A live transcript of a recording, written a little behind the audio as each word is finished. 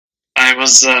I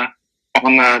was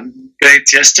on a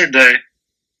date yesterday.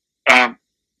 Uh,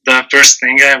 the first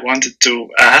thing I wanted to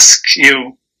ask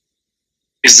you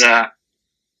is, in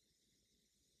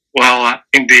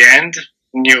the end,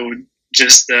 you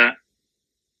just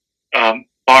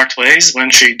part ways when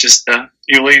she just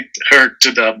you lead her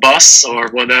to the bus or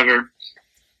whatever,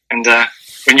 and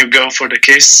when you go for the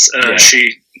kiss, Yeah.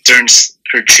 she turns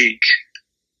her cheek.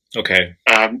 Okay.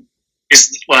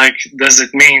 Is like, does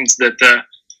it mean that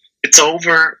it's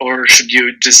over, or should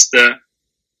you just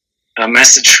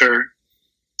message her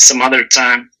some other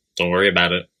time? Don't worry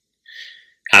about it.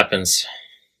 Happens.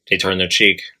 They turn their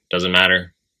cheek. Doesn't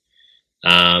matter.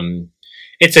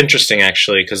 It's interesting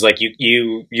actually, because like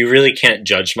you really can't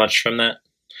judge much from that.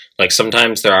 Like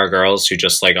sometimes there are girls who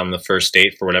just like on the first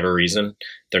date for whatever reason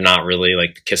they're not really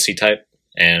like the kissy type,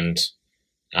 and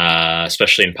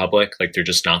especially in public, like they're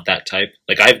just not that type.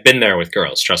 Like I've been there with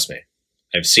girls, trust me.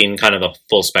 I've seen kind of the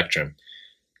full spectrum.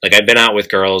 Like I've been out with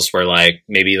girls where like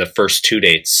maybe the first 2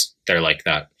 dates they're like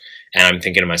that. And I'm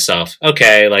thinking to myself,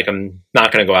 okay, like I'm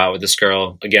not going to go out with this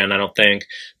girl again, I don't think.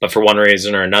 But for one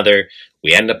reason or another,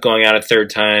 we end up going out a third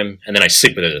time, and then I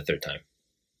sleep with her the third time.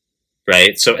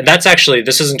 Right? So and that's actually,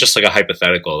 this isn't just like a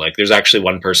hypothetical. Like there's actually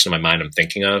one person in my mind I'm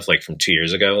thinking of, like from 2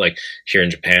 years ago, like here in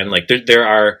Japan. Like there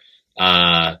are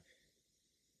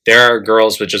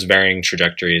girls with just varying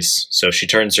trajectories. So if she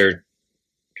turns her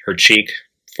cheek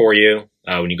for you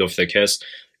when you go for the kiss,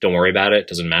 don't worry about it.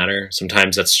 Doesn't matter.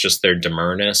 Sometimes that's just their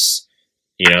demureness.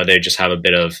 You know, they just have a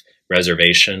bit of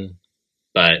reservation.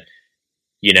 But,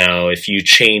 you know, if you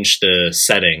change the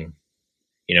setting,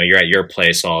 you know, you're at your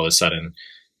place all of a sudden,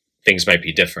 things might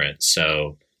be different.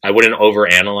 So I wouldn't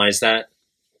overanalyze that.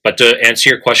 But to answer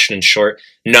your question in short,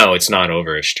 no, it's not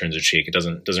over if she turns her cheek. It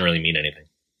doesn't really mean anything.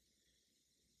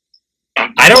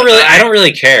 I don't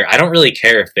really care. I don't really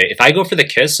care if I go for the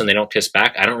kiss and they don't kiss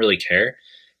back. I don't really care,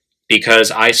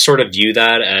 because I sort of view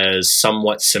that as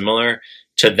somewhat similar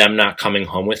to them not coming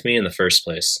home with me in the first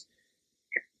place.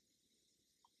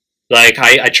 Like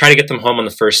I try to get them home on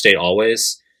the first date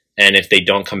always, and if they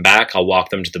don't come back, I'll walk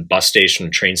them to the bus station or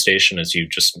train station, as you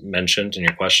just mentioned in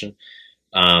your question.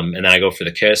 And then I go for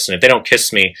the kiss, and if they don't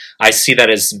kiss me, I see that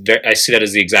as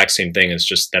the exact same thing as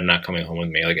just them not coming home with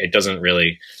me. Like it doesn't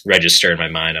really register in my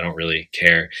mind. I don't really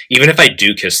care. Even if I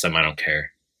do kiss them, I don't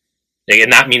care. Like,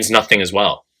 and that means nothing as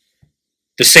well.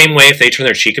 The same way if they turn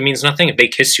their cheek, it means nothing. If they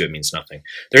kiss you, it means nothing.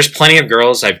 There's plenty of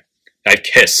girls I've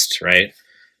kissed, right,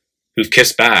 who've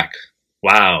kissed back.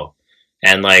 Wow.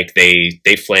 And like they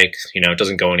flake, you know, it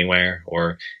doesn't go anywhere,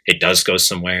 or it does go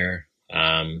somewhere.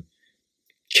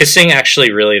 Kissing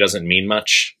actually really doesn't mean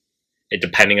much. It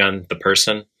depending on the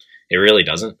person, it really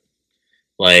doesn't.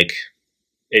 Like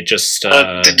it just.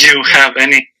 Did you have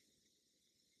any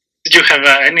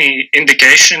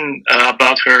indication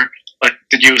about her? Like,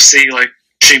 did you see like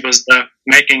she was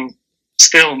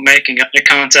still making eye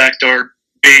contact, or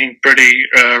being pretty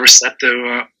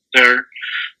receptive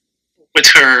with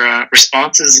her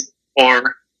responses,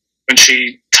 or when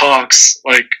she talks,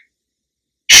 like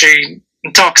she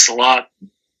talks a lot?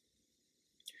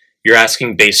 You're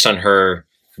asking based on her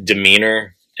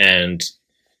demeanor and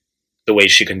the way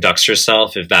she conducts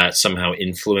herself, if that somehow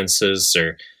influences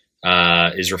or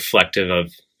is reflective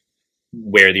of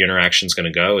where the interaction is going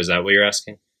to go. Is that what you're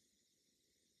asking?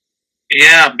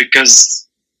 Yeah, because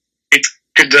it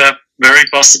could very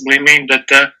possibly mean that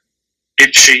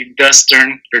if she does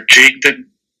turn her cheek,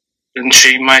 then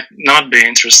she might not be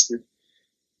interested.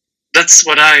 That's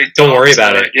what I thought. Don't worry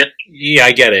about it. Yeah,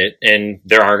 I get it. And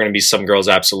there are going to be some girls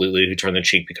absolutely who turn their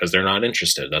cheek because they're not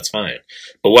interested. That's fine.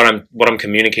 But what I'm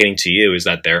communicating to you is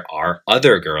that there are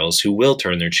other girls who will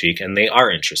turn their cheek and they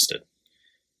are interested.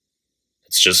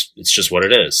 It's just what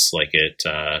it is. Like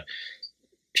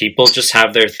people just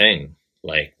have their thing.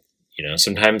 Like, you know,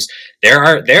 sometimes there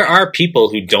are people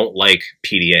who don't like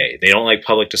PDA. They don't like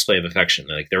public display of affection.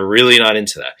 Like they're really not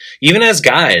into that. Even as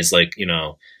guys, like, you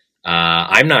know,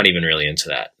 I'm not even really into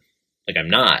that. Like I'm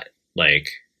not. Like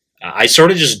I sort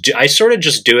of just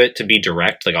do it to be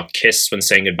direct. Like I'll kiss when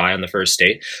saying goodbye on the first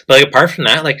date. But like apart from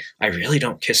that, like I really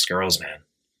don't kiss girls, man.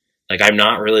 Like I'm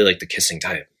not really like the kissing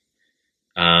type.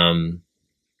 But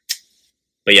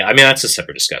yeah, I mean that's a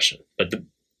separate discussion. But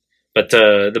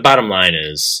the bottom line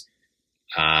is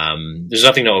there's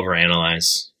nothing to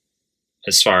overanalyze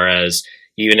as far as,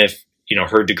 even if, you know,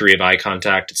 her degree of eye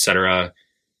contact, etc.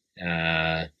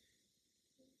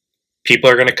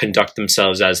 People are going to conduct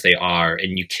themselves as they are,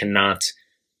 and you cannot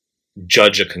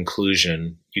judge a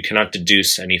conclusion. You cannot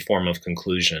deduce any form of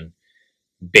conclusion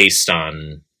based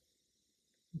on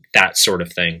that sort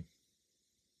of thing.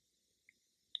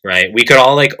 Right? We could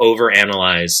all like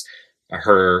overanalyze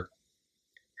her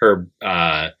her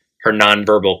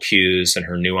nonverbal cues and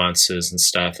her nuances and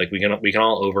stuff. Like we can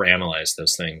all overanalyze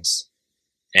those things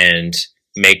and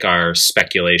make our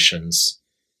speculations.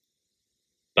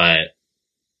 But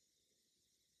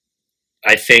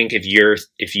I think if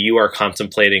you are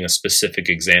contemplating a specific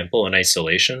example in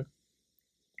isolation,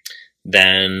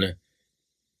 then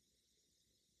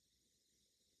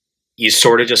you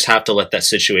sort of just have to let that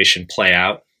situation play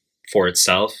out for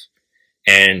itself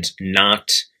and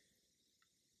not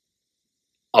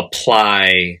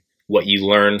apply what you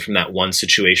learn from that one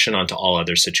situation onto all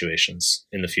other situations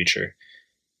in the future.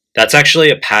 That's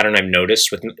actually a pattern I've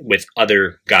noticed with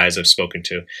other guys I've spoken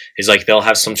to, is like they'll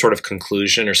have some sort of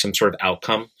conclusion or some sort of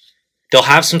outcome. They'll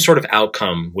have some sort of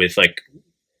outcome with like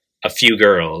a few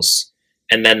girls,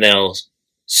 and then they'll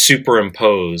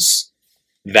superimpose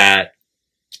that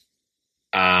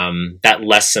that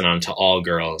lesson onto all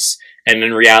girls. And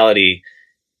in reality,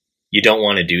 you don't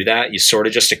want to do that. You sort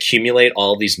of just accumulate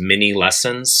all these mini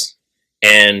lessons,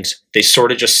 and they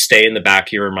sort of just stay in the back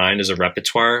of your mind as a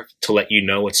repertoire to let you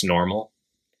know what's normal,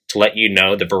 to let you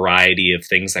know the variety of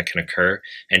things that can occur,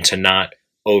 and to not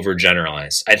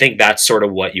overgeneralize. I think that's sort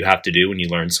of what you have to do when you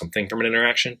learn something from an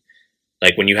interaction.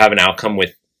 Like when you have an outcome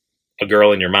with a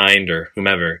girl in your mind or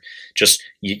whomever, just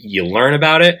you learn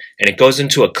about it, and it goes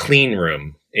into a clean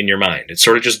room in your mind. It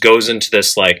sort of just goes into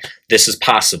this like, this is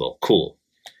possible, cool.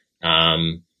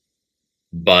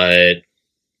 But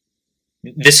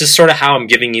this is sort of how I'm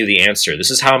giving you the answer. This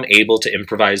is how I'm able to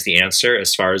improvise the answer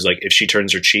as far as like, if she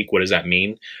turns her cheek, what does that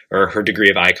mean? Or her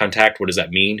degree of eye contact, what does that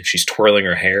mean? If she's twirling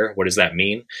her hair, what does that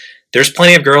mean? There's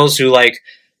plenty of girls who like,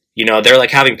 you know, they're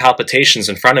like having palpitations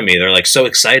in front of me. They're like so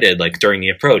excited, like during the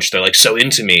approach, they're like so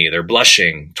into me. They're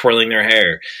blushing, twirling their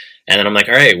hair. And then I'm like,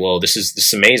 all right, well, this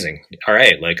is amazing. All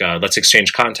right. Like, let's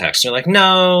exchange contacts. And they're like,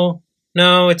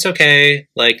 no, it's okay.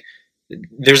 Like,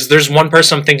 there's one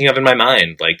person I'm thinking of in my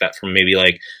mind, like that from maybe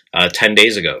like 10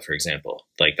 days ago, for example,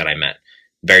 like that I met.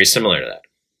 Very similar to that.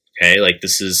 Okay. Like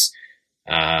this is,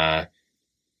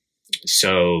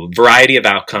 so variety of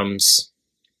outcomes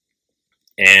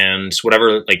and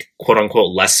whatever, like quote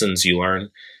unquote lessons you learn,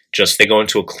 just they go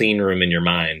into a clean room in your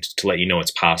mind to let you know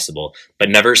it's possible, but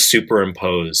never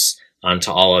superimpose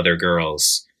onto all other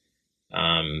girls,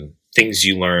 things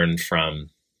you learn from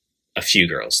a few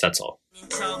girls. That's all.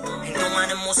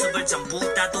 행동하는 모습을 전부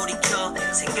다 돌이켜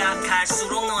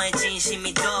생각할수록 너의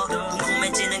진심이 더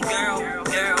궁금해지는 girl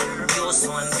You're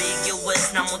so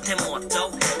ambiguous 난 못해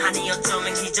뭐도 아니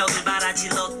어쩌면 기적을 바라지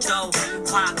로또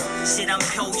확실한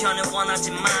표현을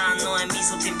원하지만 너의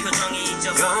미소 띤 표정에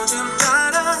잊어버려